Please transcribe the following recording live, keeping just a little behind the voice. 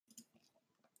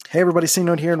Hey everybody, C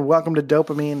Note here, and welcome to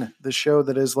Dopamine, the show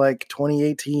that is like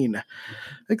 2018.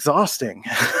 Exhausting.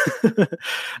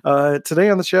 Today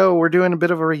on the show, we're doing a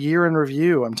bit of a year in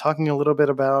review. I'm talking a little bit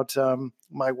about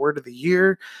my word of the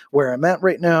year, where I'm at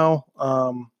right now,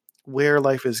 where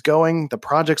life is going, the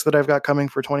projects that I've got coming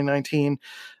for 2019,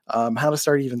 how to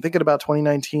start even thinking about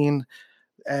 2019,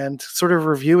 and sort of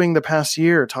reviewing the past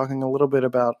year, talking a little bit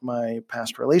about my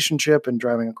past relationship and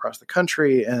driving across the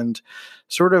country, and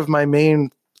sort of my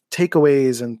main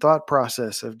takeaways and thought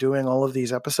process of doing all of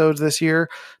these episodes this year,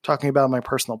 talking about my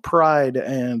personal pride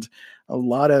and a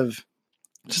lot of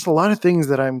things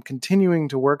that I'm continuing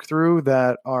to work through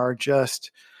that are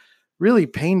just really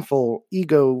painful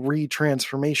ego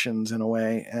retransformations in a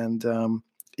way. And,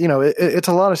 it's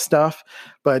a lot of stuff,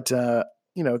 but,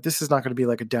 this is not going to be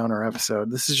like a downer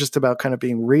episode. This is just about kind of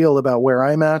being real about where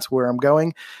I'm at, where I'm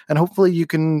going. And hopefully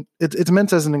it's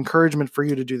meant as an encouragement for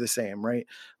you to do the same, right?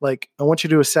 Like, I want you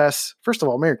to assess, first of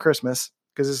all, Merry Christmas,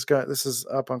 because this is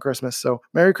up on Christmas. So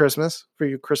Merry Christmas for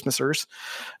you Christmasers.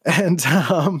 And,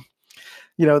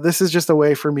 this is just a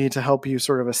way for me to help you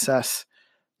sort of assess,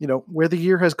 where the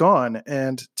year has gone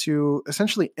and to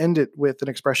essentially end it with an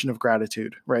expression of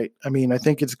gratitude, right? I mean, I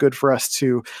think it's good for us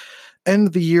to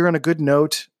end the year on a good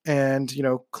note and,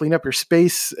 clean up your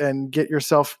space and get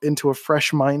yourself into a fresh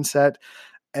mindset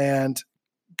and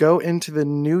go into the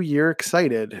new year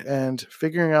excited and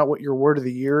figuring out what your word of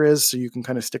the year is so you can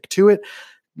kind of stick to it.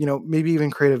 Maybe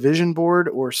even create a vision board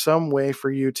or some way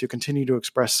for you to continue to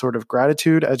express sort of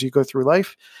gratitude as you go through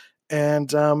life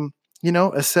and,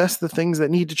 assess the things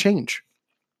that need to change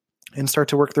and start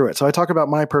to work through it. So I talk about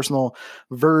my personal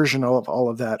version of all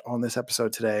of that on this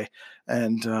episode today.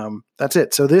 And that's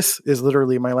it. So this is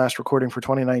literally my last recording for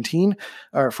 2019,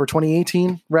 or for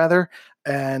 2018 rather.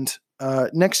 And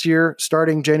next year,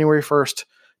 starting January 1st,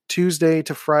 Tuesday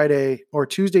to Friday, or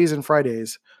Tuesdays and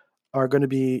Fridays are going to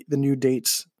be the new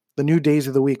dates, the new days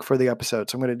of the week for the episode.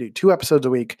 So I'm going to do 2 episodes a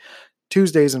week,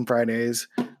 Tuesdays and Fridays,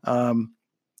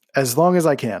 as long as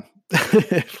I can.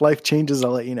 If life changes,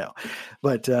 I'll let you know.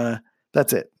 But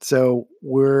that's it. So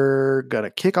we're going to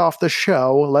kick off the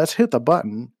show. Let's hit the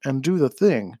button and do the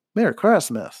thing. Merry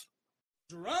Christmas.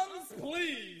 Drums,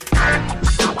 please.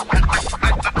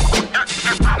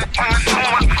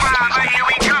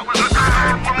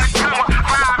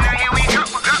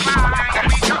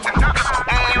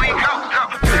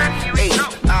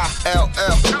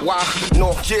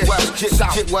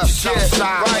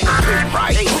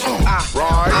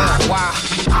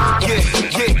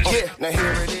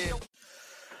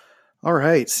 All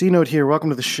right, C Note here. Welcome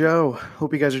to the show.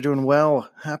 Hope you guys are doing well.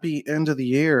 Happy end of the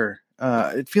year.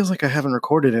 It feels like I haven't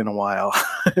recorded in a while.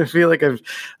 I feel like I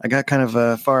got kind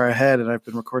of far ahead, and I've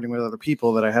been recording with other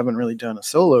people that I haven't really done a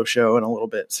solo show in a little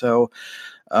bit. So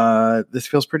this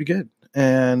feels pretty good.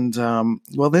 And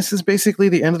this is basically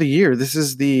the end of the year. This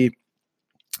is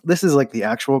like the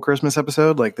actual Christmas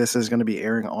episode. Like, this is going to be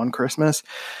airing on Christmas.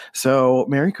 So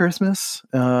Merry Christmas,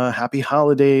 happy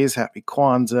holidays, happy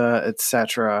Kwanzaa,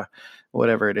 etc.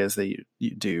 Whatever it is that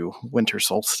you do, winter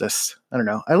solstice. I don't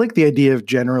know. I like the idea of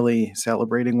generally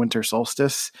celebrating winter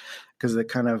solstice because it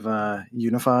kind of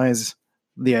unifies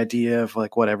the idea of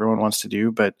like what everyone wants to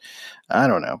do. But I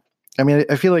don't know. I mean,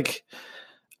 I feel like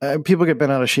people get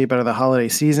bent out of shape out of the holiday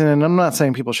season, and I'm not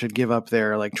saying people should give up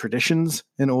their like traditions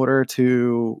in order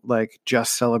to like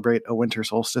just celebrate a winter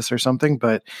solstice or something.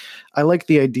 But I like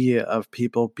the idea of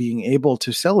people being able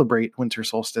to celebrate winter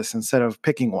solstice instead of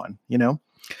picking one,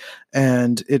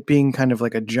 and it being kind of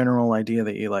like a general idea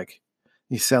that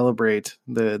you celebrate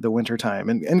the winter time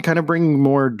and kind of bringing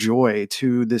more joy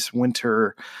to this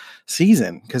winter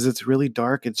season because it's really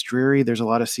dark, it's dreary, there's a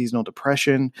lot of seasonal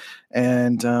depression,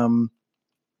 and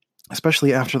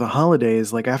especially after the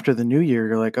holidays, like after the new year,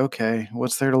 you're like, okay,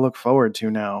 what's there to look forward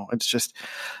to now? It's just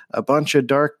a bunch of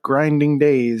dark, grinding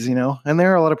days, And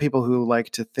there are a lot of people who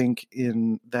like to think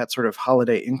in that sort of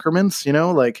holiday increments,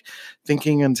 like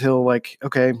thinking until like,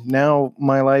 okay, now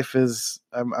my life is,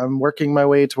 I'm working my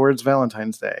way towards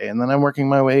Valentine's Day, and then I'm working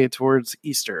my way towards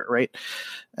Easter, right?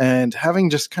 And having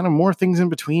just kind of more things in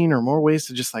between or more ways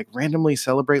to just like randomly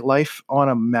celebrate life on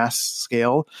a mass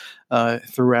scale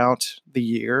throughout the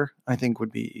year, I think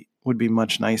would be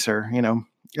much nicer,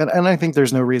 And I think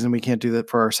there's no reason we can't do that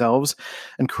for ourselves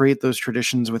and create those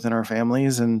traditions within our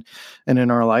families and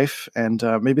in our life. And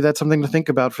maybe that's something to think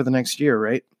about for the next year,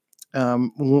 right?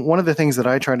 One of the things that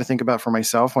I try to think about for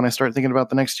myself when I start thinking about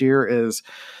the next year is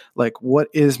like, what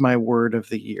is my word of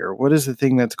the year? What is the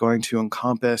thing that's going to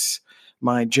encompass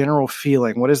my general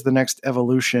feeling. What is the next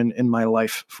evolution in my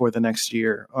life for the next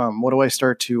year? What do I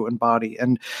start to embody?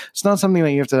 And it's not something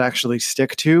that you have to actually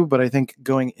stick to, but I think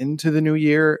going into the new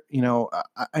year,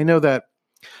 I know that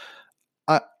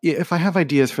if I have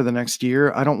ideas for the next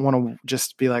year, I don't want to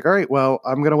just be like, all right, well,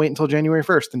 I'm going to wait until January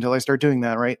 1st until I start doing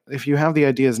that, right? If you have the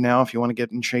ideas now, if you want to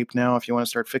get in shape now, if you want to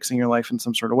start fixing your life in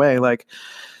some sort of way, like,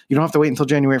 you don't have to wait until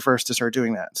January 1st to start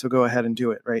doing that. So go ahead and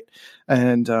do it, right?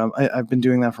 And I've been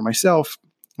doing that for myself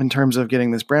in terms of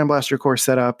getting this Brand Blaster course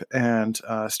set up and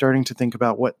starting to think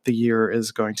about what the year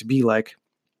is going to be like.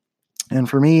 And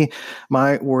for me,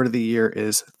 my word of the year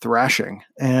is thrashing.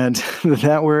 And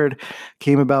that word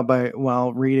came about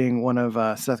while reading one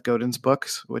of Seth Godin's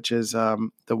books, which is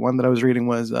the one that I was reading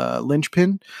was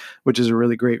Linchpin, which is a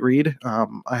really great read.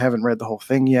 I haven't read the whole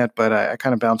thing yet, but I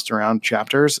kind of bounced around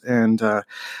chapters. And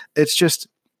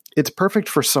it's perfect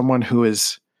for someone who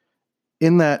is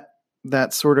in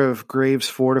that sort of Graves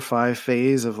 4 to 5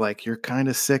 phase of like, you're kind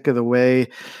of sick of the way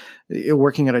you're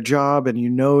working at a job and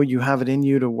you have it in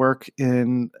you to work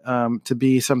in to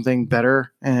be something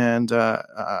better and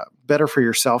better for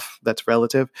yourself. That's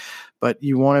relative, but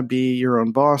you want to be your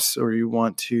own boss, or you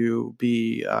want to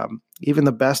be even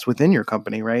the best within your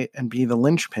company, right? And be the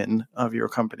linchpin of your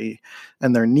company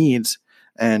and their needs.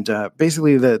 And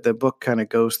basically the book kind of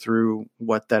goes through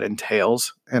what that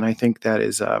entails. And I think that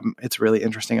is, it's really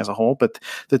interesting as a whole. But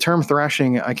the term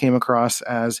thrashing I came across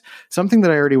as something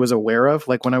that I already was aware of.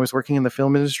 Like when I was working in the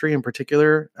film industry in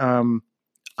particular,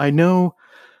 I know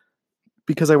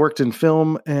because I worked in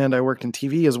film and I worked in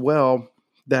TV as well,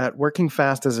 that working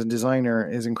fast as a designer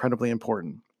is incredibly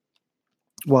important.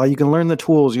 While you can learn the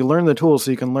tools,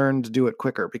 so you can learn to do it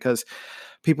quicker, because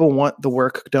people want the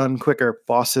work done quicker.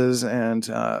 Bosses and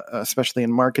especially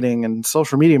in marketing and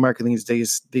social media marketing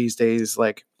these days,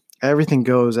 like everything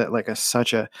goes at like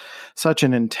such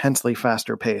an intensely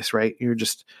faster pace, right? You're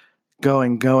just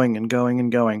going.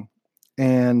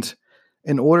 And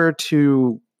in order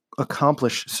to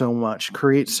accomplish so much,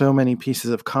 create so many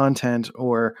pieces of content,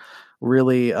 or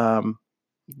really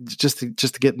just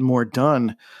to get more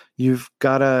done, you've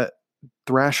got to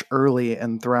thrash early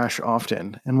and thrash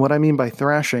often. And what I mean by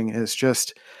thrashing is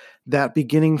just that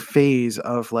beginning phase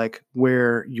of like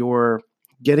where you're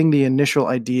getting the initial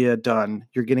idea done,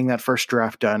 you're getting that first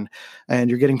draft done, and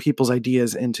you're getting people's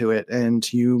ideas into it. And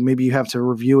maybe you have to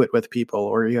review it with people,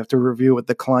 or you have to review it with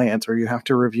the client, or you have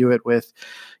to review it with,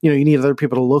 you need other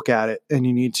people to look at it, and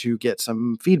you need to get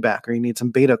some feedback, or you need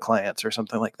some beta clients or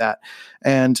something like that.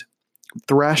 And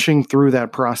thrashing through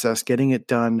that process, getting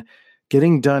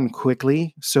done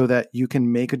quickly so that you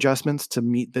can make adjustments to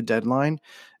meet the deadline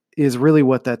is really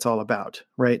what that's all about,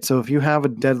 right? So if you have a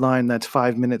deadline that's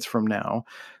 5 minutes from now,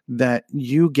 that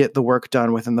you get the work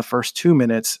done within the first 2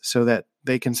 minutes so that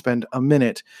they can spend a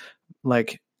minute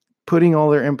like putting all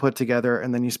their input together,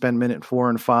 and then you spend minute 4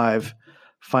 and 5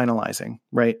 finalizing,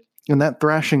 right? And that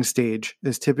thrashing stage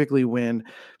is typically when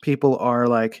people are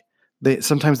like,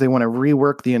 sometimes they want to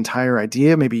rework the entire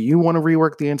idea. Maybe you want to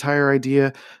rework the entire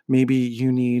idea. Maybe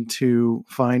you need to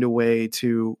find a way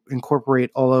to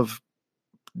incorporate all of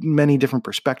many different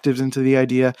perspectives into the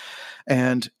idea.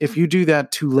 And if you do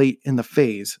that too late in the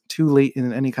phase, too late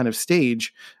in any kind of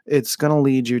stage, it's going to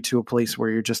lead you to a place where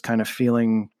you're just kind of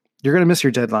feeling you're going to miss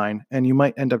your deadline, and you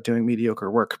might end up doing mediocre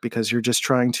work because you're just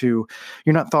you're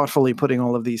not thoughtfully putting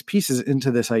all of these pieces into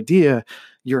this idea.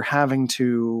 You're having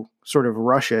to sort of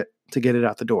rush it to get it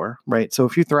out the door, right? So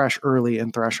if you thrash early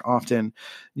and thrash often,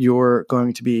 you're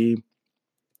going to be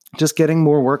just getting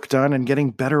more work done and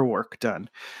getting better work done.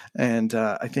 And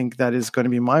I think that is going to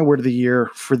be my word of the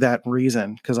year for that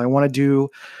reason, because I want to do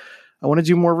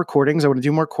more recordings. I want to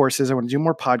do more courses. I want to do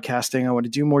more podcasting. I want to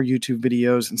do more YouTube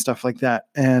videos and stuff like that.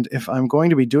 And if I'm going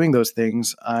to be doing those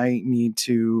things, I need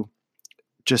to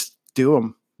just do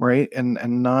them, right? And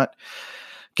not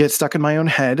get stuck in my own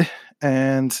head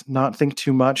and not think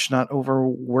too much, not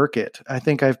overwork it. I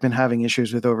think I've been having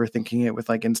issues with overthinking it with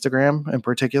like Instagram in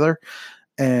particular.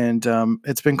 And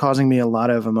it's been causing me a lot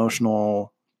of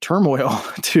emotional turmoil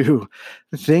to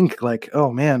think like,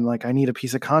 oh man, like I need a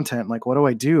piece of content. Like, what do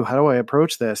I do? How do I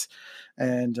approach this?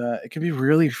 And it can be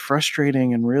really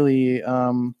frustrating and really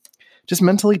just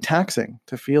mentally taxing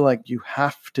to feel like you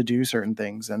have to do certain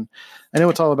things. And I know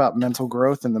it's all about mental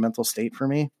growth and the mental state for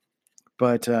me,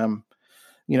 but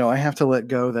I have to let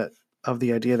go of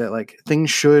the idea that like things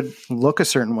should look a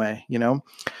certain way,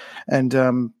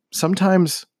 and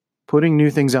sometimes putting new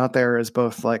things out there is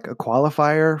both like a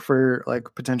qualifier for like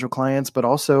potential clients, but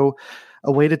also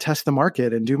a way to test the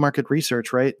market and do market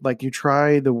research, right? Like you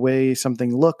try the way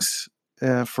something looks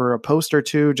for a post or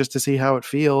two just to see how it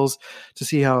feels, to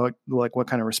see how like what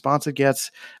kind of response it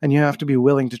gets. And you have to be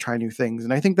willing to try new things.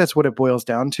 And I think that's what it boils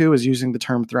down to, is using the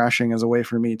term thrashing as a way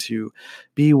for me to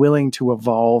be willing to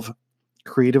evolve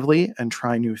creatively and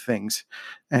try new things.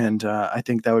 And I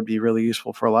think that would be really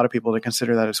useful for a lot of people to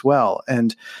consider that as well.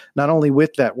 And not only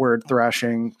with that word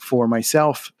thrashing for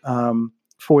myself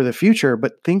for the future,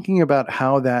 but thinking about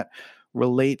how that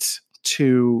relates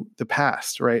to the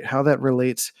past, right? How that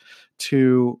relates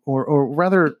to, or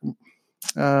rather,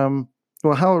 well,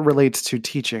 how it relates to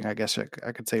teaching, I guess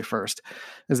I could say first,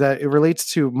 is that it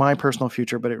relates to my personal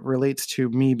future, but it relates to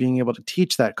me being able to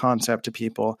teach that concept to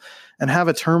people and have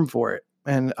a term for it.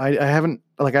 And I haven't,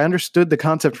 like, I understood the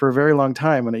concept for a very long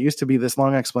time. And it used to be this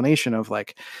long explanation of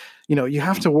like, you know, you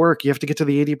have to work, you have to get to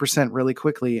the 80% really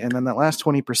quickly. And then that last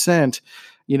 20%,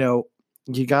 you know,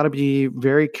 you got to be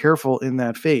very careful in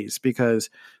that phase, because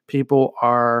people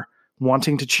are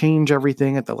wanting to change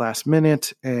everything at the last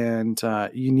minute, and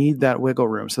you need that wiggle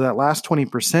room. So that last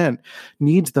 20%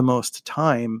 needs the most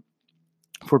time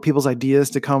for people's ideas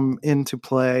to come into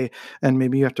play, and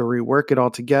maybe you have to rework it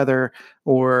all together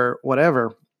or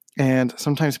whatever. And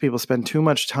sometimes people spend too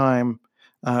much time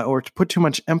or to put too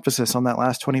much emphasis on that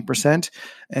last 20%,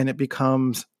 and it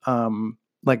becomes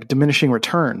like diminishing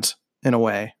returns in a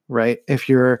way, right? If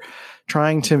you're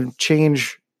trying to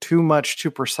change too much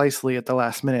too precisely at the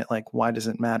last minute, like, why does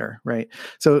it matter, right?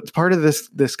 So it's part of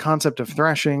this concept of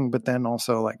thrashing, but then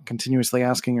also like continuously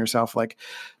asking yourself, like,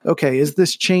 okay, is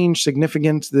this change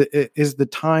significant? Is the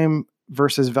time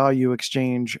versus value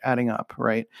exchange adding up,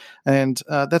 right? And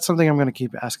that's something I'm going to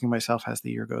keep asking myself as the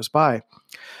year goes by.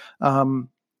 And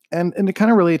it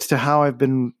kind of relates to how I've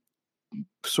been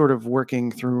sort of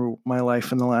working through my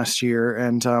life in the last year.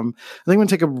 And I think I'm going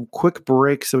to take a quick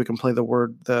break so we can play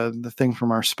the thing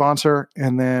from our sponsor,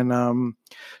 and then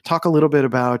talk a little bit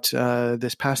about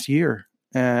this past year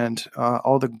and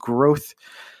all the growth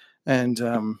and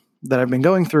that I've been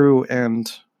going through,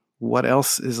 and what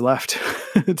else is left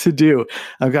to do.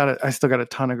 I still got a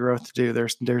ton of growth to do.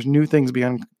 There's new things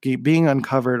being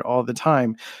uncovered all the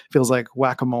time. Feels like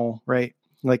whack-a-mole, right?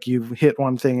 Like you've hit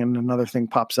one thing and another thing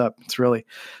pops up. It's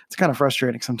kind of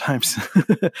frustrating sometimes.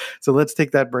 So let's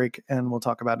take that break and we'll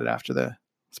talk about it after the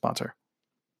sponsor.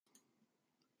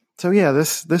 So yeah,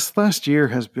 this last year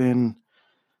has been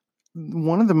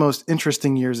one of the most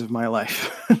interesting years of my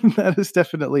life. That is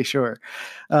definitely sure.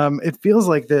 It feels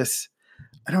like this.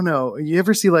 I don't know. You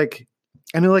ever see like,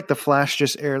 I know like The Flash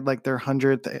just aired like their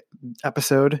 100th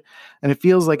episode, and it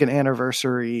feels like an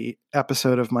anniversary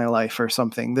episode of my life or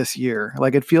something this year.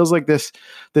 Like it feels like this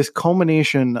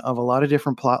culmination of a lot of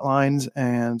different plot lines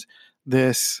and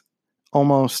this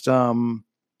almost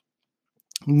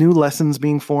new lessons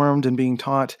being formed and being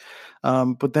taught.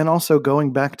 But then also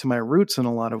going back to my roots in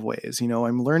a lot of ways. You know,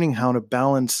 I'm learning how to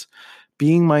balance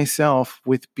being myself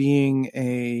with being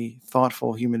a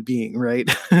thoughtful human being, right?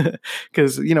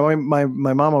 Because, you know, my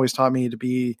mom always taught me to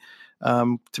be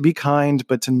kind,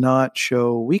 but to not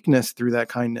show weakness through that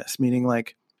kindness, meaning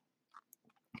like,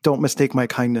 don't mistake my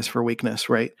kindness for weakness,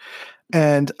 right?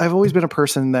 And I've always been a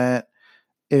person that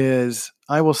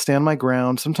I will stand my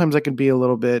ground. Sometimes I can be a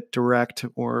little bit direct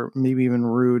or maybe even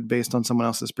rude based on someone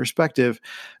else's perspective.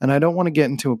 And I don't want to get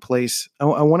into a place, I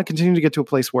want to continue to get to a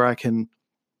place where I can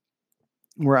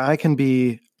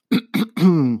be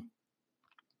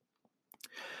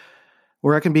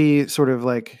where I can be sort of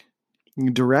like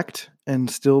direct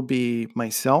and still be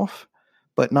myself,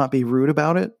 but not be rude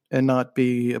about it and not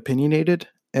be opinionated.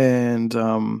 And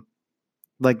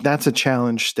like that's a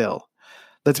challenge still.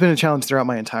 That's been a challenge throughout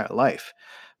my entire life.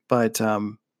 But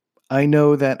I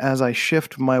know that as I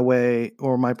shift my way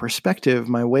or my perspective,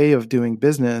 my way of doing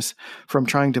business from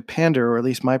trying to pander, or at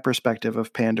least my perspective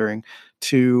of pandering,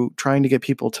 to trying to get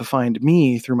people to find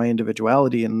me through my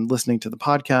individuality and listening to the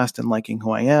podcast and liking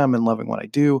who I am and loving what I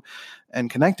do and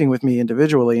connecting with me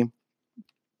individually,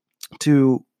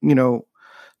 to know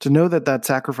that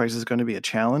sacrifice is going to be a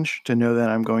challenge, to know that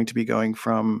I'm going to be going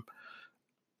from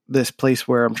this place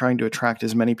where I'm trying to attract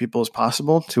as many people as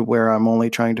possible to where I'm only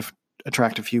trying to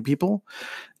attract a few people.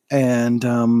 And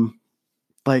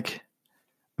like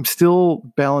I'm still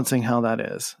balancing how that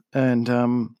is. And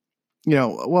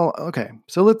okay.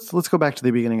 So let's go back to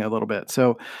the beginning a little bit.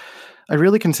 So I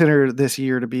really consider this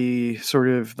year to be sort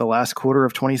of the last quarter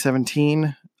of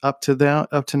 2017 up to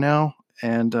now.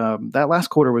 And that last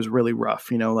quarter was really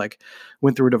rough. You know, like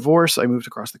went through a divorce. I moved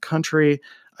across the country.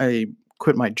 I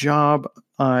quit my job.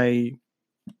 I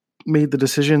made the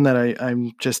decision that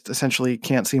I'm just essentially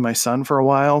can't see my son for a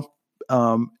while,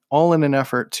 all in an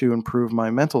effort to improve my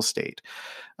mental state.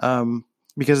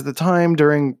 because at the time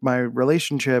during my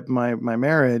relationship, my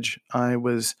marriage, I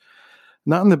was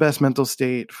not in the best mental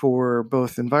state for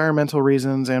both environmental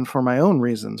reasons and for my own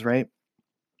reasons, right?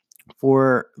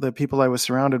 For the people I was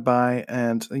surrounded by,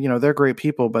 and they're great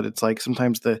people, but it's like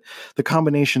sometimes the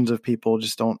combinations of people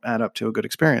just don't add up to a good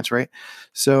experience, right?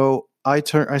 So I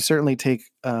certainly take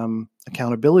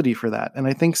accountability for that, and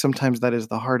I think sometimes that is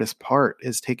the hardest part,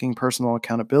 is taking personal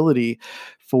accountability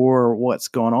for what's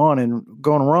going on and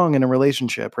going wrong in a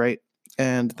relationship, right?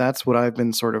 And that's what I've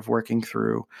been sort of working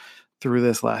through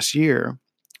this last year.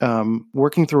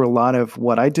 Working through a lot of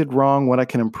what I did wrong, what I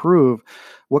can improve,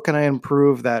 what can I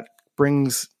improve that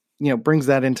brings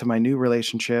that into my new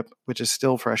relationship, which is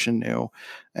still fresh and new,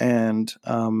 and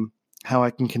how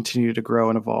I can continue to grow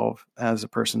and evolve as a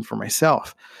person for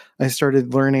myself. I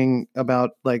started learning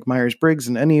about like Myers-Briggs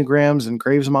and Enneagrams and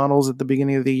Graves models at the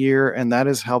beginning of the year, and that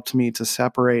has helped me to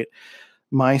separate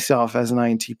myself as an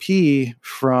INTP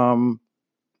from,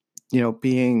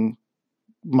 being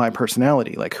my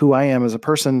personality, like who I am as a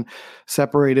person,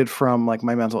 separated from like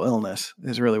my mental illness,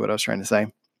 is really what I was trying to say.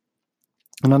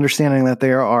 And understanding that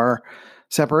there are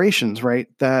separations, right?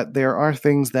 That there are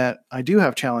things that I do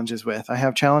have challenges with. I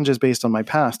have challenges based on my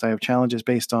past. I have challenges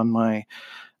based on my,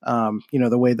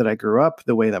 the way that I grew up,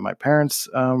 the way that my parents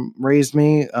raised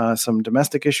me, some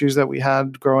domestic issues that we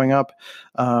had growing up.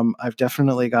 I've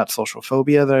definitely got social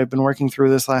phobia that I've been working through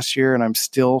this last year, and I'm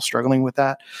still struggling with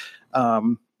that.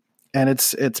 And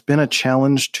it's been a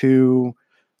challenge to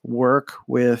work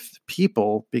with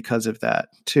people because of that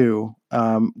too.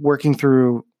 Working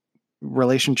through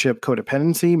relationship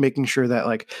codependency, making sure that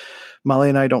like Molly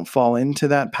and I don't fall into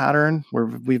that pattern, where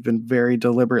we've been very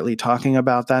deliberately talking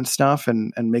about that stuff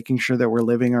and making sure that we're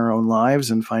living our own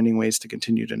lives and finding ways to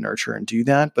continue to nurture and do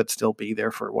that, but still be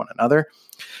there for one another.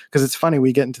 Because it's funny,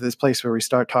 we get into this place where we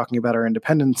start talking about our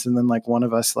independence, and then like one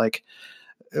of us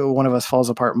falls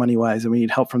apart money wise and we need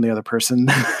help from the other person.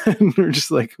 And we're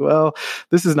just like, well,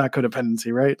 this is not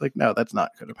codependency, right? Like, no, that's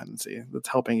not codependency. That's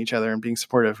helping each other and being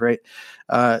supportive, right?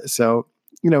 So,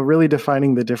 really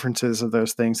defining the differences of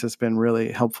those things has been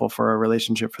really helpful for our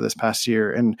relationship for this past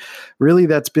year. And really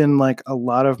that's been like a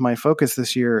lot of my focus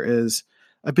this year. Is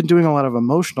I've been doing a lot of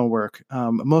emotional work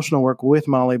with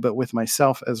Molly, but with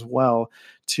myself as well,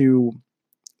 to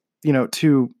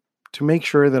make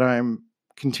sure that I'm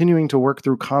continuing to work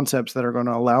through concepts that are going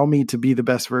to allow me to be the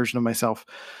best version of myself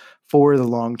for the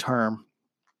long term.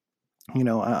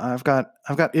 I've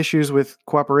got issues with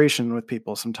cooperation with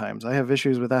people. Sometimes I have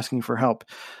issues with asking for help.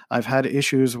 I've had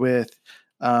issues with,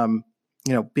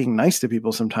 being nice to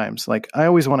people sometimes. Like I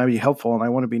always want to be helpful and I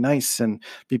want to be nice and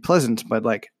be pleasant, but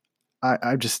like,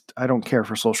 I don't care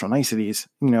for social niceties.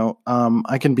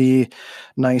 I can be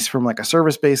nice from like a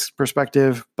service-based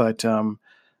perspective, but,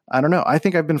 I don't know. I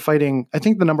think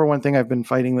the number one thing I've been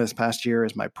fighting this past year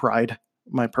is my pride,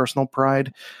 my personal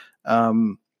pride,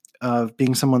 of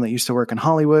being someone that used to work in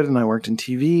Hollywood, and I worked in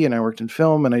TV and I worked in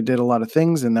film and I did a lot of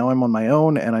things, and now I'm on my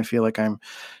own, and I feel like I'm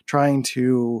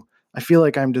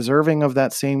deserving of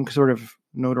that same sort of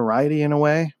notoriety in a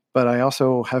way. But I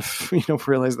also have,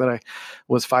 realized that I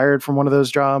was fired from one of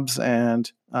those jobs, and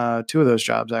two of those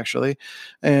jobs actually.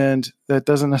 And that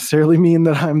doesn't necessarily mean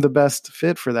that I'm the best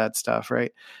fit for that stuff.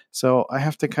 Right. So I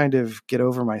have to kind of get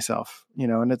over myself,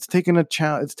 and it's taken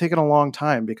a long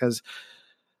time because,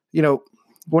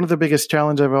 one of the biggest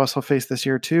challenges I've also faced this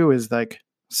year too is like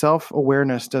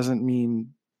self-awareness doesn't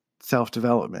mean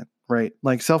self-development. Right?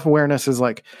 Like self-awareness is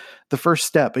like the first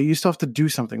step, but you still have to do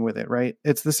something with it, right?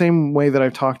 It's the same way that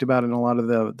I've talked about in a lot of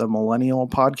the millennial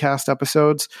podcast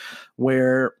episodes,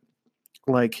 where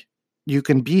like you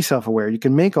can be self-aware. You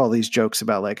can make all these jokes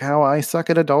about like how I suck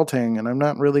at adulting and I'm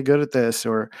not really good at this,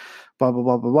 or blah, blah,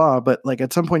 blah, blah, blah. But like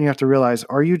at some point you have to realize,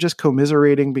 are you just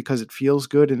commiserating because it feels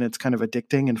good and it's kind of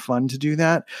addicting and fun to do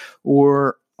that?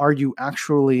 Or are you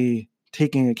actually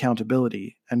taking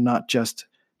accountability and not just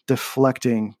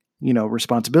deflecting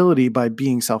responsibility by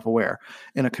being self-aware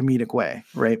in a comedic way,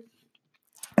 right?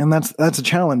 And that's a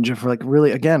challenge of like really,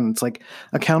 again, it's like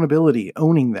accountability,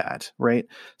 owning that, right?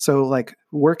 So like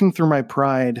working through my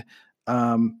pride,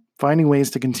 finding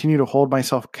ways to continue to hold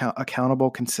myself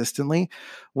accountable consistently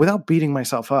without beating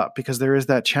myself up, because there is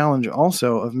that challenge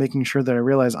also of making sure that I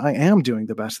realize I am doing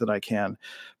the best that I can.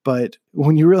 But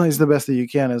when you realize the best that you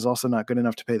can is also not good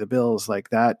enough to pay the bills, like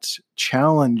that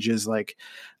challenge is like,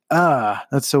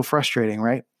 that's so frustrating,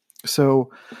 right?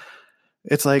 So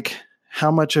it's like, how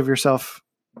much of yourself,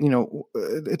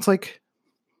 it's like,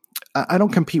 I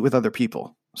don't compete with other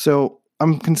people. So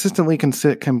I'm consistently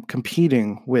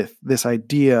competing with this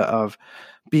idea of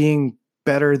being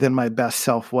better than my best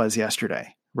self was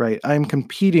yesterday, right? I'm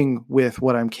competing with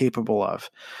what I'm capable of.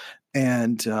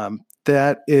 And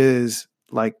that is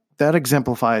like, that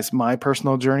exemplifies my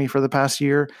personal journey for the past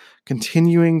year,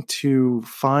 continuing to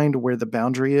find where the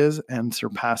boundary is and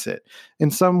surpass it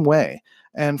in some way.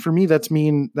 And for me, that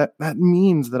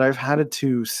means that I've had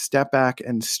to step back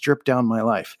and strip down my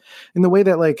life in the way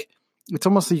that, like, it's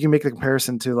almost like you can make the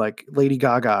comparison to like Lady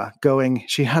Gaga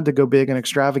she had to go big and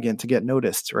extravagant to get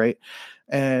noticed, right?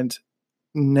 And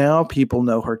now people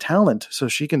know her talent, so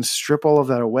she can strip all of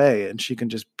that away and she can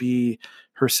just be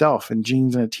herself in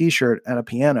jeans and a t-shirt and a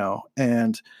piano,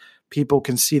 and people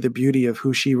can see the beauty of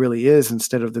who she really is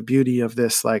instead of the beauty of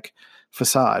this like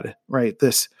facade, right? I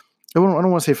don't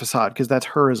want to say facade because that's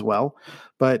her as well,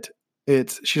 but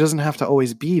she doesn't have to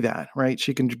always be that, right?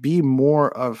 She can be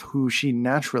more of who she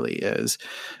naturally is.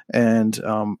 And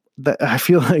that, I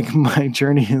feel like my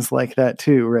journey is like that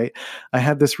too, right? I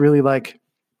had this really like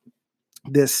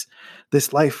this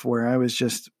life where I was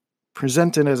just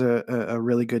presented as a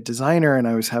really good designer, and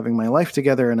I was having my life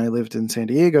together, and I lived in San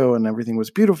Diego and everything was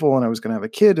beautiful, and I was going to have a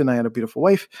kid, and I had a beautiful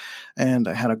wife, and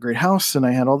I had a great house, and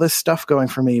I had all this stuff going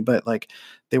for me, but like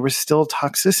there was still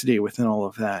toxicity within all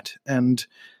of that. And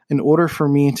in order for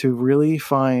me to really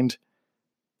find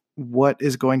what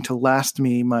is going to last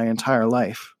me my entire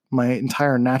life, my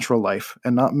entire natural life,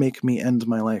 and not make me end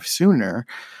my life sooner,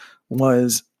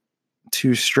 was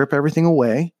to strip everything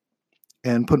away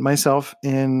and put myself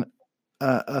in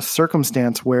a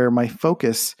circumstance where my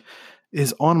focus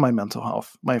is on my mental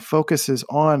health. My focus is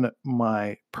on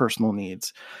my personal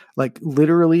needs, like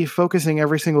literally focusing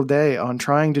every single day on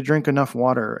trying to drink enough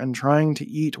water and trying to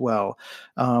eat well.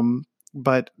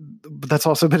 But that's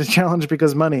also been a challenge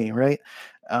because money, right?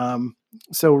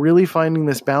 So really finding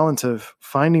this balance of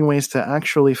finding ways to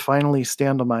actually finally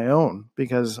stand on my own,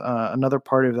 because another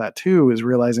part of that too is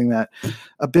realizing that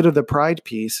a bit of the pride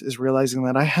piece is realizing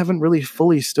that I haven't really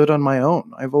fully stood on my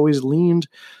own. I've always leaned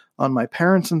on my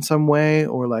parents in some way,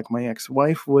 or like my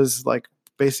ex-wife was like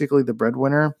basically the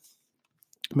breadwinner.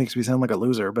 It makes me sound like a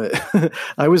loser, but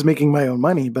I was making my own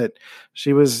money, but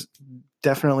she was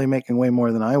definitely making way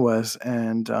more than I was.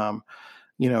 And,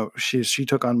 she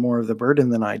took on more of the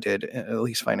burden than I did, at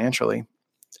least financially.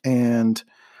 And,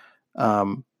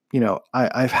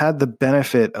 I've had the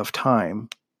benefit of time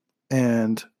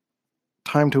and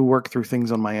time to work through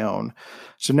things on my own.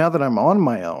 So now that I'm on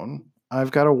my own, I've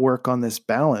got to work on this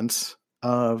balance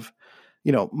of,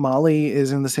 Molly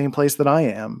is in the same place that I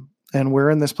am. And we're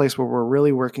in this place where we're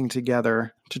really working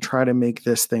together to try to make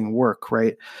this thing work,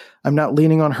 right? I'm not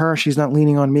leaning on her. She's not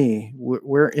leaning on me.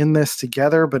 We're in this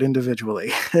together, but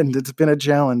individually. And it's been a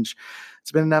challenge.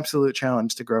 It's been an absolute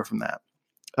challenge to grow from that.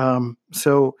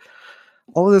 So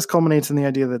all of this culminates in the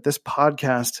idea that this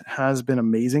podcast has been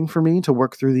amazing for me to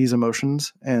work through these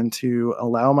emotions and to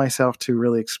allow myself to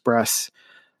really express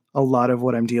a lot of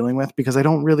what I'm dealing with, because I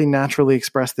don't really naturally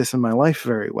express this in my life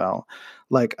very well.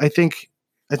 Like, I think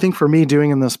for me,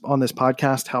 doing this on this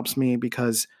podcast helps me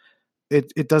because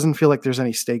it doesn't feel like there's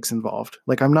any stakes involved.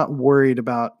 Like, I'm not worried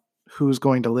about who's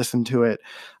going to listen to it.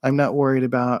 I'm not worried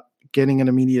about getting an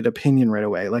immediate opinion right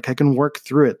away. Like, I can work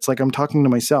through it. It's like I'm talking to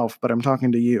myself, but I'm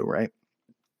talking to you, right?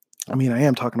 I mean, I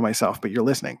am talking to myself, but you're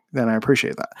listening. Then I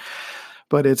appreciate that.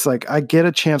 But it's like I get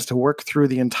a chance to work through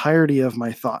the entirety of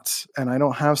my thoughts, and I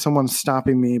don't have someone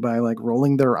stopping me by like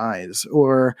rolling their eyes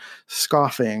or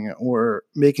scoffing or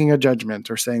making a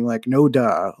judgment or saying like, no,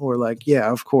 duh, or like,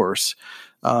 yeah, of course.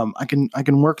 I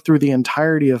can work through the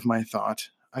entirety of my thought.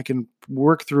 I can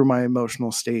work through my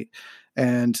emotional state.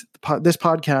 And this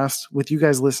podcast with you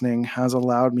guys listening has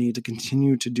allowed me to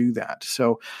continue to do that.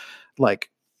 So like,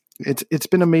 it's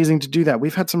been amazing to do that.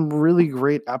 We've had some really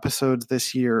great episodes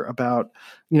this year about,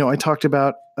 I talked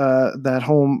about that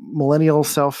whole millennial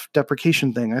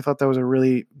self-deprecation thing. I thought that was a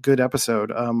really good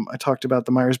episode. I talked about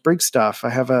the Myers-Briggs stuff. I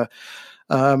have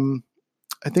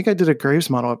I think I did a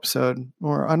Graves model episode,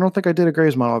 or I don't think I did a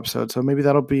Graves model episode. So maybe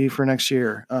that'll be for next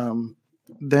year.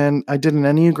 Then I did an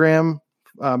Enneagram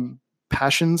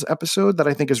passions episode that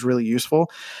I think is really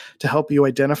useful to help you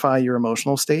identify your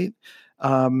emotional state.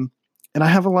 And I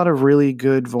have a lot of really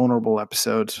good vulnerable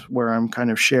episodes where I'm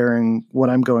kind of sharing what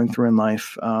I'm going through in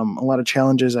life. A lot of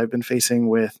challenges I've been facing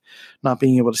with not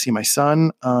being able to see my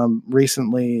son.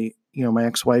 Recently, my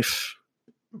ex-wife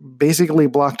basically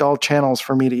blocked all channels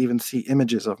for me to even see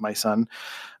images of my son.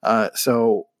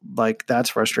 So like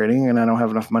that's frustrating, and I don't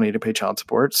have enough money to pay child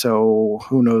support. So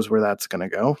who knows where that's going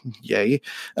to go? Yay.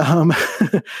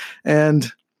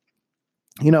 And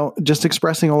just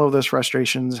expressing all of those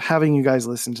frustrations, having you guys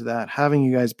listen to that, having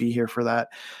you guys be here for that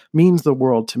means the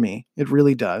world to me. It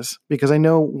really does. Because I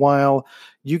know while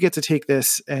you get to take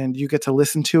this and you get to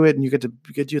listen to it and you get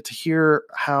to hear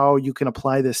how you can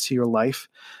apply this to your life.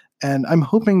 And I'm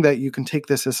hoping that you can take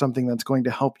this as something that's going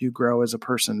to help you grow as a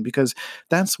person, because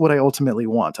that's what I ultimately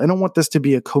want. I don't want this to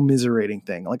be a commiserating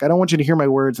thing. Like, I don't want you to hear my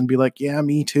words and be like, yeah,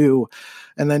 me too.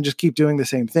 And then just keep doing the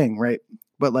same thing. Right.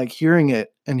 But like hearing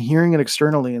it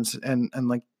externally and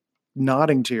like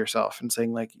nodding to yourself and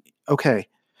saying like, okay,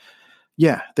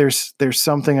 yeah, there's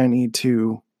something I need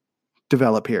to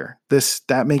develop here.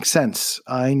 That makes sense.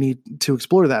 I need to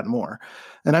explore that more.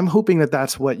 And I'm hoping that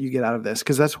that's what you get out of this,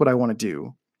 because that's what I want to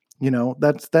do.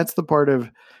 That's the part of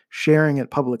sharing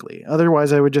it publicly.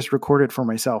 Otherwise, I would just record it for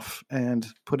myself and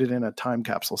put it in a time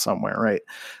capsule somewhere, right?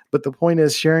 But the point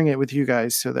is sharing it with you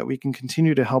guys so that we can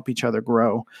continue to help each other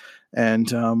grow and,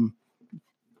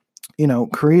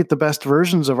 create the best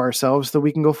versions of ourselves so that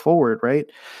we can go forward, right?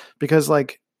 Because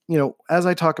as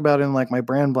I talk about in like my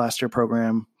Brand Blaster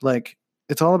program, like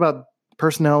it's all about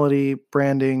personality,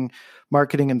 branding,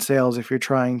 marketing, and sales. If you're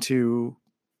trying to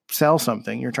sell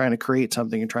something, you're trying to create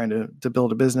something, you're trying to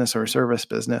build a business or a service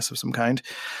business of some kind.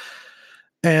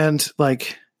 And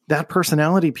like that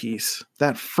personality piece,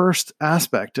 that first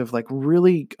aspect of like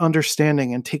really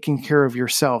understanding and taking care of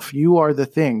yourself. You are the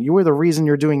thing. You are the reason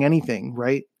you're doing anything,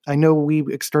 right? I know we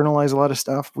externalize a lot of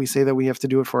stuff. We say that we have to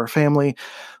do it for our family.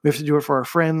 We have to do it for our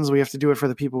friends. We have to do it for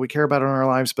the people we care about in our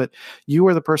lives. But you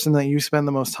are the person that you spend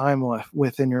the most time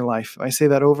with in your life. I say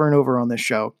that over and over on this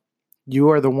show. You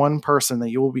are the one person that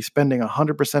you will be spending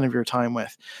 100% of your time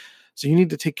with. So you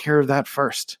need to take care of that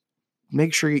first.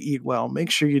 Make sure you eat well. Make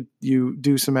sure you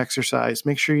do some exercise.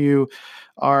 Make sure you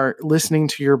are listening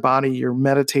to your body. You're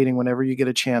meditating whenever you get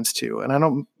a chance to. And I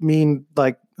don't mean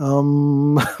like, but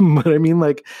I mean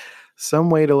like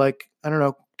some way to like, I don't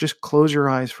know, just close your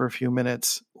eyes for a few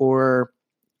minutes or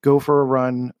go for a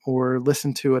run or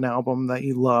listen to an album that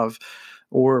you love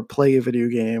or play a video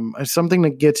game. It's something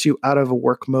that gets you out of a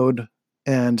work mode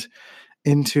and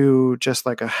into just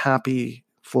like a happy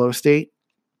flow state.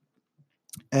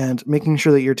 And making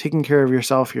sure that you're taking care of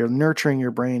yourself, you're nurturing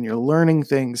your brain, you're learning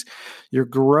things, you're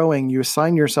growing, you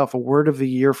assign yourself a word of the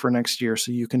year for next year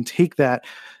so you can take that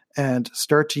and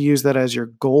start to use that as your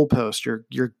goalpost,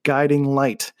 your guiding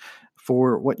light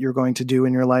for what you're going to do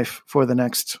in your life for the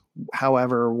next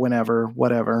however, whenever,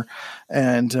 whatever.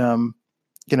 And,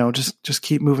 just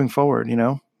keep moving forward,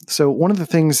 So one of the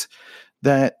things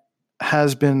that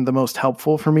has been the most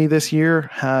helpful for me this year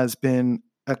has been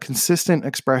a consistent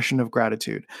expression of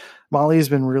gratitude. Molly has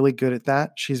been really good at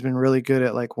that. She's been really good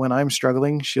at like when I'm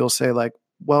struggling, she'll say like,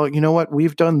 well, you know what?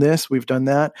 We've done this, we've done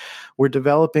that. We're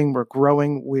developing, we're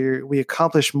growing. We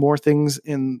accomplish more things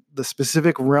in the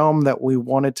specific realm that we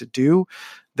wanted to do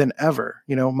than ever.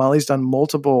 Molly's done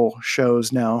multiple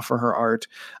shows now for her art.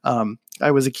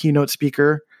 I was a keynote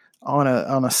speaker on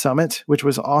a summit, which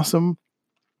was awesome.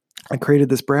 I created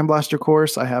this Brand Blaster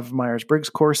course. I have Myers-Briggs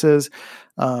courses.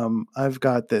 I've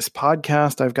got this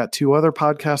podcast. I've got 2 other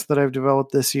podcasts that I've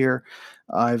developed this year.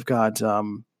 I've got, a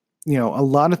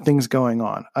lot of things going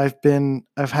on.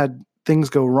 I've had things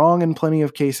go wrong in plenty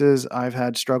of cases. I've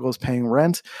had struggles paying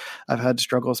rent. I've had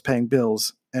struggles paying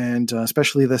bills. And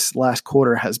especially this last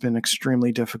quarter has been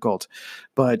extremely difficult.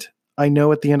 But I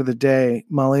know at the end of the day,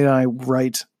 Molly and I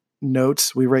write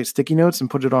notes. We write sticky notes and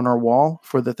put it on our wall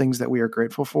for the things that we are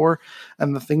grateful for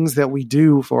and the things that we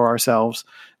do for ourselves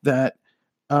that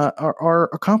are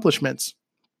accomplishments,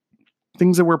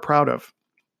 things that we're proud of.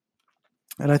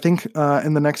 And I think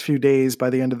in the next few days, by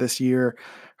the end of this year,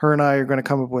 her and I are going to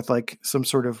come up with like some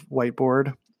sort of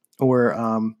whiteboard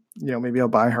or, maybe I'll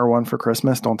buy her one for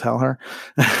Christmas. Don't tell her.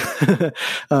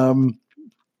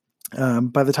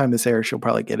 By the time this airs, she'll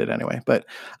probably get it anyway. But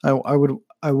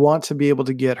I want to be able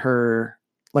to get her,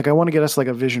 like, I want to get us like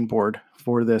a vision board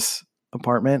for this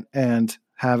apartment and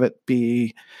have it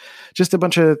be just a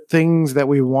bunch of things that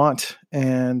we want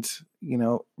and,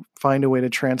 find a way to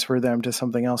transfer them to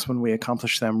something else when we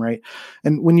accomplish them. Right.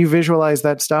 And when you visualize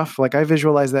that stuff, like I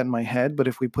visualize that in my head, but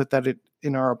if we put that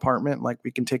in our apartment, like we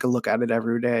can take a look at it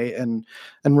every day and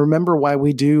remember why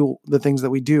we do the things that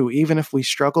we do, even if we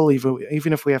struggle,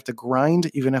 even if we have to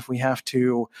grind, even if we have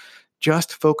to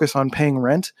just focus on paying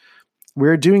rent.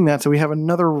 We're doing that so we have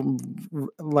another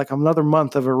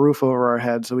month of a roof over our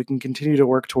head so we can continue to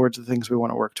work towards the things we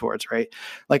want to work towards, right?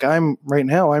 Like I'm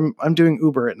doing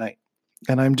Uber at night.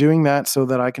 And I'm doing that so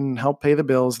that I can help pay the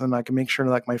bills and I can make sure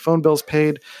like my phone bill's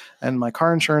paid and my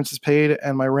car insurance is paid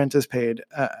and my rent is paid.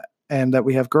 and that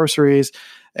we have groceries,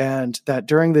 and that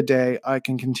during the day I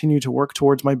can continue to work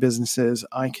towards my businesses.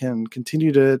 I can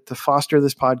continue to foster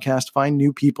this podcast, find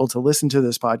new people to listen to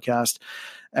this podcast,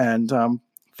 and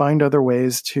find other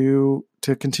ways to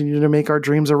continue to make our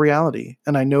dreams a reality.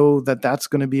 And I know that that's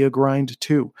going to be a grind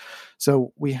too.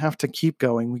 So we have to keep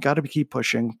going. We got to keep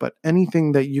pushing, but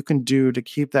anything that you can do to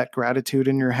keep that gratitude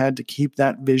in your head, to keep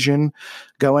that vision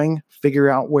going, figure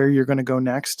out where you're going to go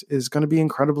next, is going to be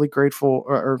incredibly grateful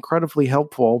or incredibly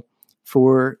helpful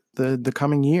for the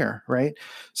coming year, right?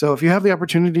 So if you have the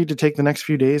opportunity to take the next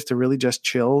few days to really just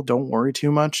chill, don't worry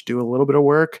too much, do a little bit of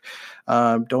work,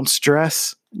 don't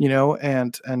stress,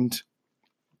 and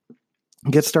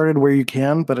get started where you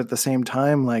can. But at the same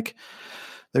time, like,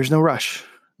 there's no rush.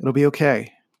 It'll be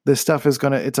okay. This stuff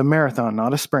it's a marathon,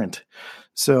 not a sprint.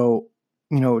 So,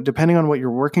 depending on what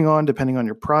you're working on, depending on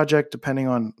your project, depending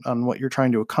on what you're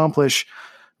trying to accomplish,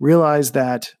 realize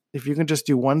that if you can just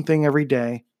do one thing every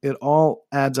day, it all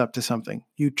adds up to something.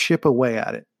 You chip away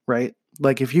at it, right?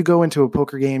 Like if you go into a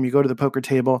poker game, you go to the poker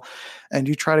table and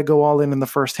you try to go all in the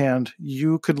first hand,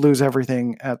 you could lose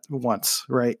everything at once,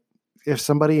 right? If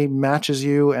somebody matches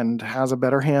you and has a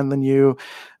better hand than you,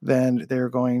 then they're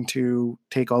going to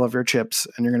take all of your chips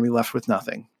and you're going to be left with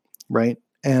nothing, right?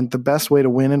 And the best way to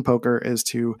win in poker is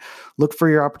to look for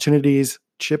your opportunities,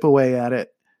 chip away at it,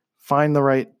 find the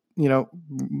right,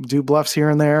 do bluffs here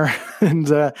and there and,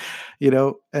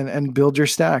 and build your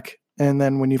stack. And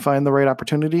then when you find the right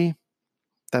opportunity,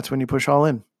 that's when you push all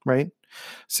in, right?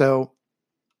 So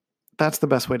that's the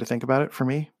best way to think about it for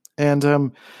me. And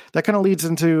that kind of leads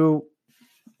into,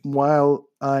 while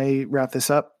I wrap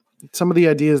this up, some of the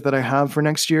ideas that I have for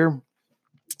next year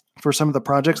for some of the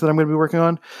projects that I'm going to be working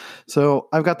on. So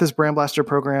I've got this Brand Blaster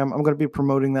program. I'm going to be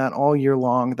promoting that all year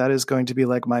long. That is going to be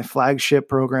like my flagship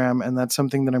program, and that's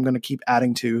something that I'm going to keep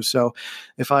adding to. So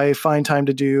if I find time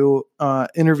to do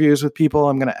interviews with people,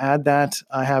 I'm going to add that.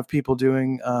 I have people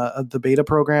doing the beta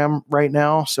program right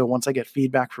now. So once I get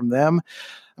feedback from them,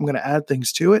 I'm going to add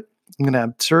things to it. I'm going to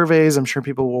have surveys. I'm sure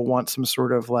people will want some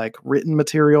sort of like written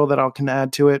material that I can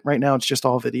add to it. Right now, it's just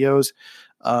all videos.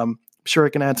 I'm sure I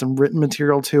can add some written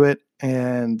material to it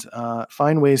and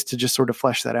find ways to just sort of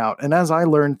flesh that out. And as I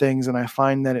learn things and I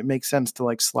find that it makes sense to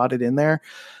like slot it in there,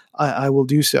 I will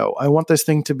do so. I want this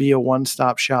thing to be a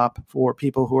one-stop shop for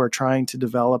people who are trying to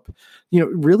develop,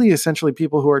 really essentially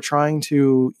people who are trying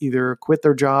to either quit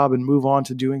their job and move on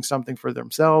to doing something for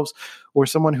themselves, or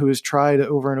someone who has tried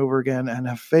over and over again and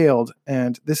have failed.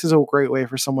 And this is a great way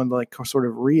for someone to like sort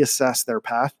of reassess their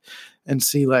path and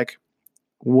see like,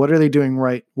 what are they doing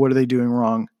right? What are they doing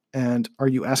wrong? And are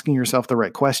you asking yourself the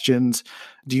right questions?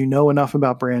 Do you know enough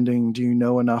about branding? Do you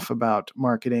know enough about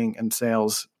marketing and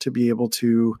sales to be able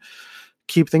to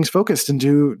keep things focused and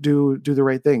do the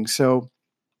right thing? So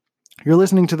you're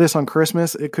listening to this on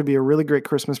Christmas. It could be a really great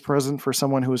Christmas present for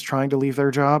someone who is trying to leave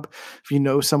their job. If you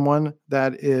know someone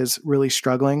that is really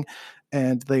struggling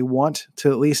and they want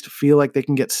to at least feel like they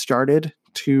can get started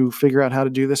to figure out how to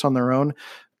do this on their own,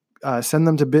 send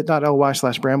them to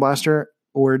bit.ly/brandblaster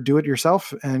or do it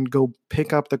yourself and go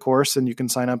pick up the course, and you can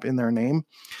sign up in their name.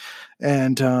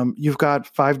 And you've got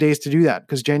 5 days to do that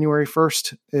because January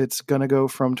 1st, it's going to go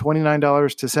from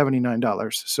 $29 to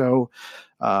 $79. So,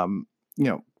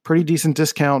 pretty decent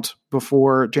discount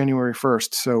before January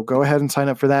 1st. So go ahead and sign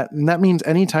up for that. And that means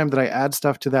anytime that I add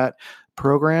stuff to that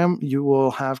program, you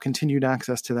will have continued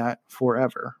access to that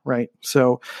forever. Right.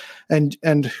 So,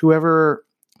 and whoever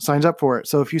signs up for it.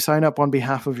 So if you sign up on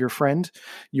behalf of your friend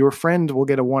will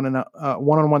get a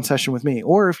one-on-one session with me.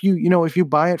 Or if you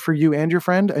buy it for you and your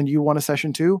friend and you want a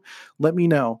session too, let me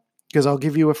know, because I'll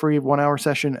give you a free 1-hour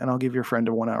session and I'll give your friend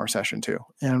a 1-hour session too.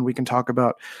 And we can talk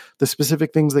about the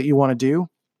specific things that you want to do.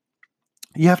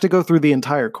 You have to go through the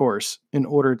entire course in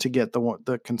order to get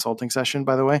the consulting session,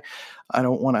 by the way. I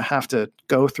don't want to have to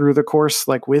go through the course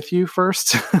like with you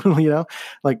first,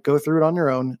 like go through it on your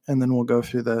own, and then we'll go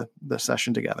through the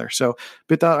session together. So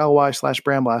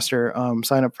bit.ly/brandblaster,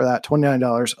 sign up for that,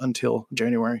 $29 until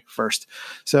January 1st.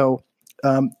 So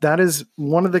that is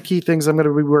one of the key things I'm going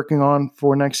to be working on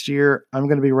for next year. I'm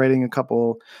going to be writing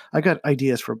I got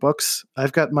ideas for books.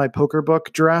 I've got my poker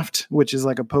book draft, which is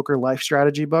like a poker life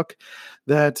strategy book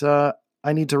that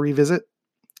I need to revisit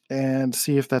and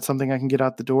see if that's something I can get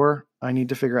out the door. I need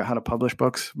to figure out how to publish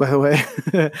books, by the way.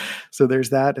 So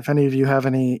there's that. If any of you have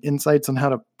any insights on how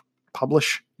to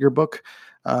publish your book,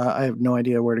 I have no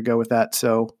idea where to go with that.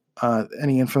 So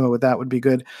any info with that would be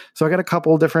good. So I got a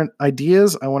couple different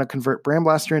ideas. I want to convert Brand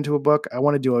Blaster into a book. I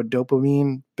want to do a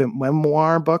dopamine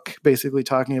memoir book, basically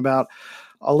talking about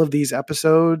all of these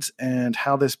episodes and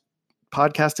how this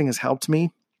podcasting has helped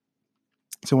me.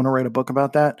 So I want to write a book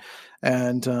about that.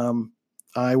 And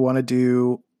I want to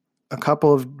do a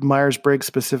couple of Myers-Briggs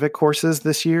specific courses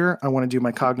this year. I want to do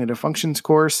my cognitive functions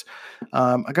course.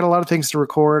 I got a lot of things to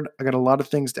record. I got a lot of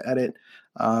things to edit.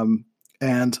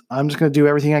 And I'm just going to do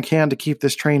everything I can to keep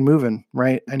this train moving,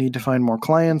 right? I need to find more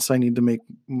clients. I need to make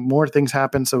more things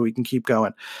happen so we can keep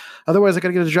going. Otherwise, I got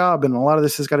to get a job, and a lot of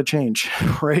this has got to change,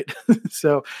 right?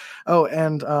 So,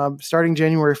 starting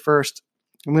January 1st,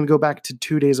 I'm going to go back to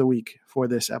 2 days a week for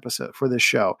this episode, for this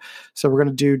show. So we're going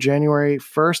to do January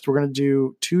 1st. We're going to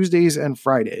do Tuesdays and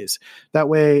Fridays. That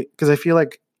way, because I feel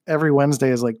like every Wednesday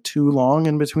is like too long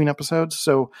in between episodes.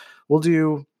 So we'll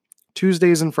do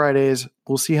Tuesdays and Fridays.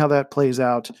 We'll see how that plays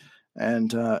out, and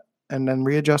then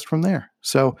readjust from there.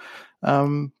 So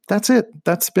that's it.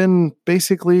 That's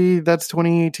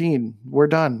 2018. We're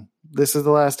done. This is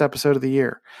the last episode of the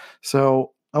year.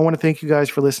 So I want to thank you guys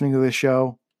for listening to this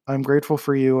show. I'm grateful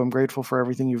for you. I'm grateful for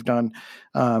everything you've done.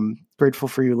 Grateful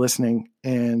for you listening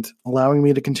and allowing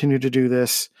me to continue to do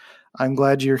this. I'm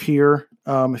glad you're here.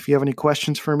 If you have any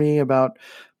questions for me about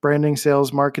branding,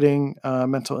 sales, marketing,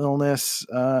 mental illness,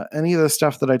 any of the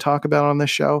stuff that I talk about on this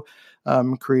show,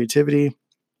 creativity,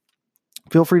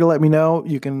 feel free to let me know.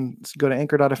 You can go to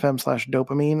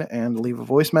anchor.fm/dopamine and leave a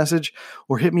voice message,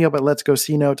 or hit me up at Let's Go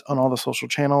C Note on all the social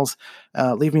channels.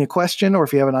 Leave me a question, or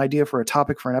if you have an idea for a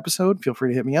topic for an episode, feel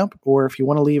free to hit me up. Or if you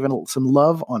want to leave some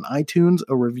love on iTunes,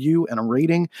 a review and a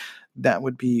rating, that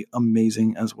would be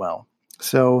amazing as well.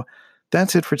 So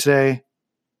that's it for today.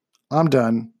 I'm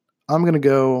done. I'm going to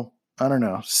go,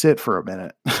 sit for a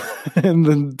minute and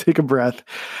then take a breath.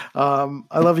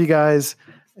 I love you guys.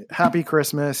 Happy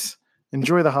Christmas.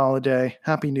 Enjoy the holiday.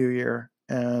 Happy New Year.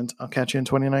 And I'll catch you in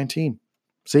 2019.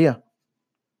 See ya.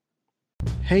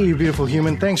 Hey, you beautiful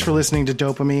human. Thanks for listening to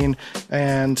Dopamine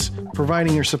and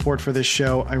providing your support for this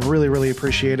show. I really, really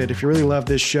appreciate it. If you really love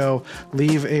this show,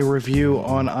 leave a review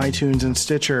on iTunes and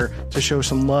Stitcher to show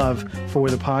some love for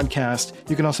the podcast.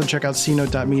 You can also check out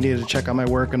cnote.media to check out my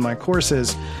work and my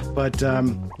courses. But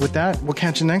with that, we'll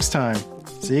catch you next time.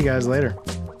 See you guys later.